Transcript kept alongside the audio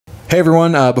Hey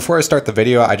everyone, before I start the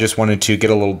video, I just wanted to get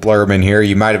a little blurb in here.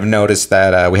 You might have noticed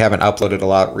that we haven't uploaded a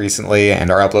lot recently,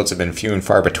 and our uploads have been few and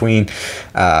far between.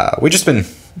 We've just been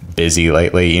busy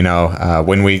lately, you know.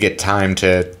 When we get time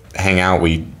to hang out,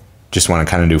 we just want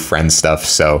to kind of do friend stuff,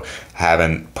 so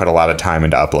haven't put a lot of time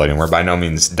into uploading. We're by no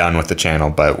means done with the channel,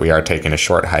 but we are taking a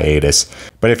short hiatus.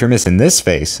 But if you're missing this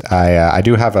face, I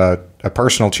do have a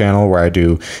personal channel where I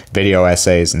do video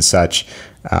essays and such.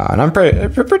 And I'm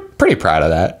pretty proud of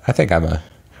that. I think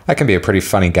I can be a pretty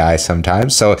funny guy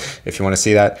sometimes. So if you want to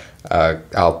see that,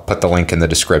 I'll put the link in the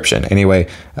description. Anyway,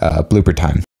 blooper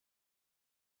time.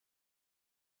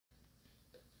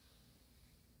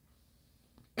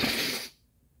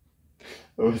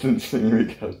 I wasn't singing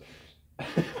because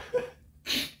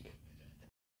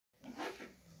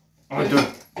Oh, dude.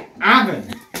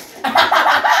 Avon!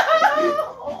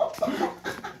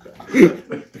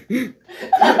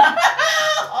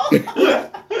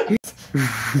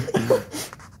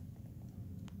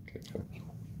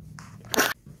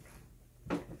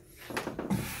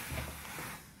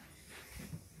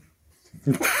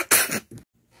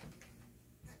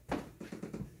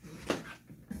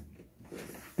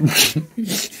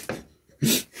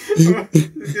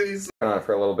 On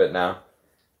for a little bit now.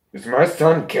 is my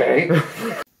son gay?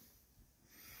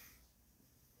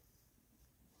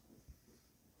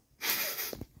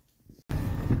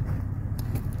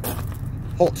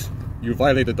 Halt! You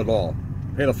violated the law.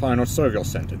 Pay the fine or serve your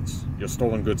sentence. Your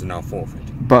stolen goods are now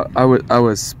forfeit. But I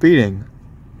was speeding.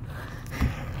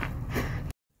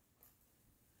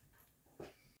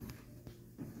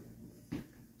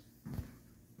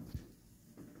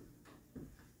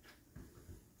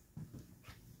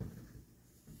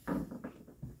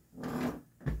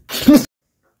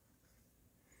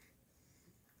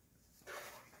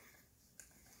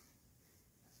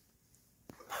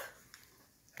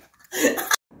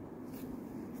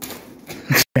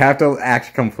 You have to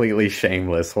act completely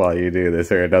shameless while you do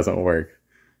this, or it doesn't work.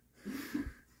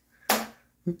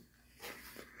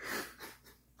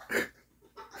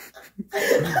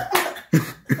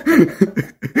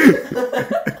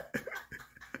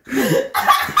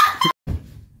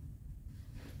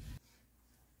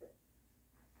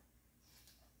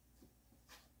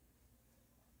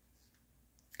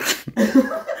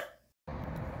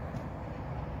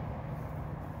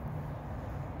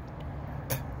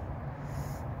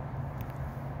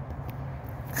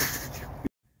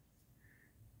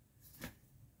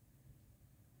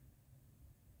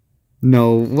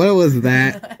 No, what was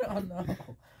that? I don't know.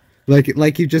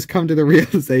 Like you just come to the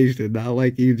realization, not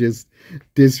like you just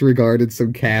disregarded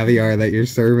some caviar that your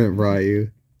servant brought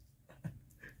you.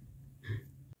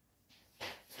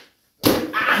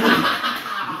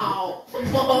 Ow!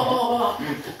 Oh!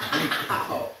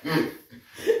 Ow!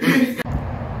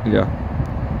 Yeah.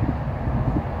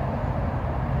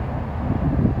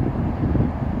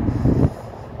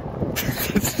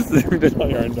 Zoomed in on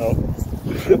your nose.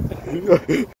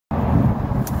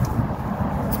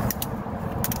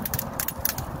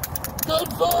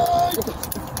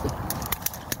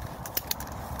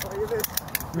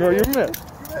 No, you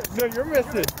missed. No, you're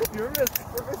missing. You're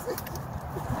missing.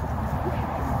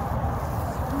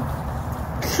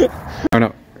 Oh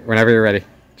no, whenever you're ready.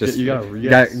 Just You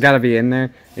gotta- gotta be in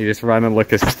there. You just run and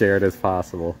look as scared as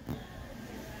possible.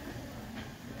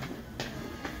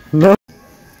 No.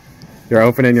 You're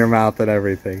opening your mouth and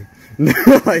everything.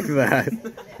 Like that.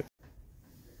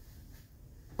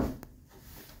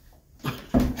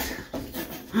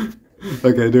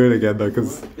 Okay, do it again though,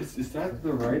 cause Is that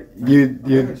the right? you I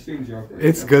haven't seen Joker.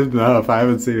 it's good enough. I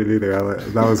haven't seen it either.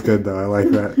 That was good though. I like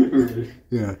that.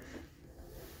 Yeah.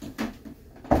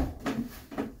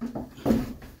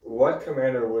 What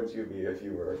commander would you be if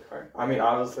you were a card? I mean,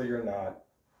 obviously you're not,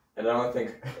 and I don't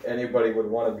think anybody would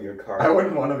want to be a card. I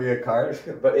wouldn't want to be a card.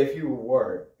 But if you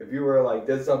were like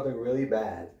did something really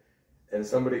bad, and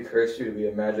somebody cursed you to be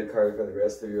a magic card for the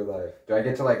rest of your life, Do I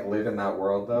get to like live in that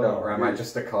world though, No, or am I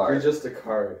just a card? you're just a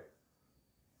card.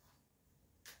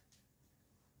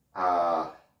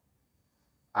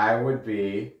 I would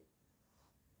be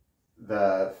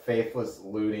the faithless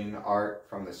looting art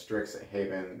from the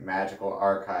Strixhaven Magical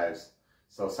Archives,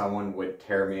 so someone would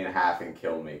tear me in half and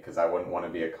kill me because I wouldn't want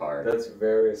to be a card. That's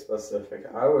very specific.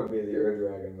 I would be the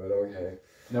Ur-Dragon, but okay.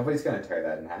 Nobody's gonna tear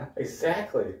that in half.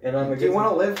 Exactly. And I'm Do you want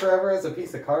to live forever as a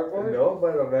piece of cardboard? No,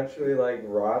 but eventually, like,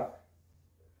 rot.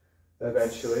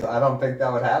 Eventually. I don't think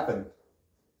that would happen.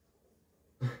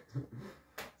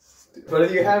 But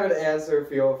if you have an answer,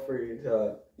 feel free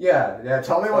to... Yeah,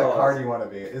 tell me what Tell card us. you want to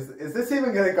be. Is this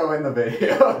even gonna go in the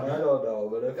video? I don't know,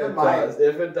 but if it might. does,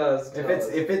 if it does, tell us.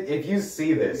 If you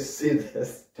see If you this, see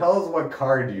this. tell us what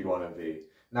card you'd want to be.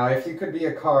 Now, if you could be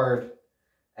a card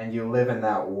and you live in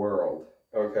that world,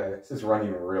 Okay. this is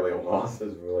running really long. This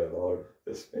is really long.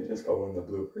 This may just go in the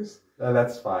bloopers.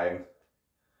 That's fine.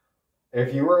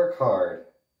 If you were a card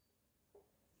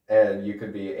and you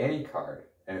could be any card,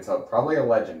 and it's probably a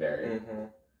legendary, Mm-hmm.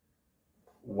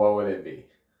 what would it be?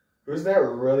 Who's that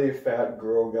really fat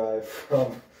girl guy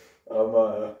from,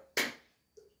 not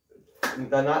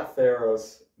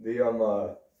Theros,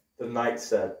 the Night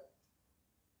set?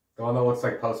 The one that looks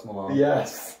like Post Malone.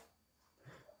 Yes.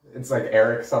 It's like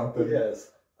Eric something. Yes.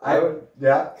 I would,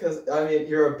 yeah. Because, I mean,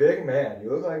 you're a big man.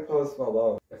 You look like Post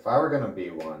Malone. If I were gonna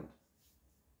be one,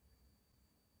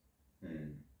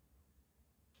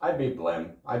 I'd be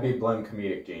Blim. I'd be Blim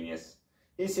Comedic Genius.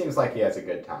 He seems like he has a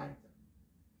good time.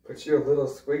 But you're a little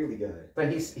squiggly guy.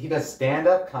 But he does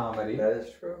stand-up comedy. That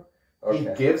is true. Okay. He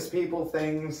gives people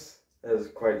things. That is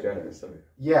quite generous of you.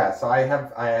 Yeah, so I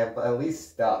have at least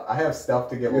stuff. I have stuff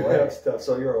to give You away. have stuff,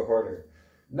 so you're a hoarder.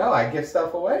 No, I give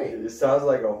stuff away. It sounds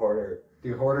like a hoarder.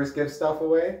 Do hoarders give stuff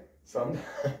away? Sometimes.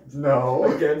 No.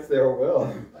 Against their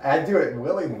will. I do it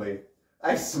willingly.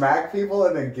 I smack people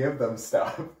and then give them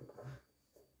stuff.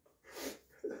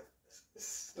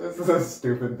 This is a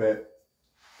stupid bit.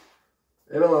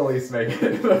 It'll at least make it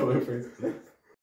into the bloopers.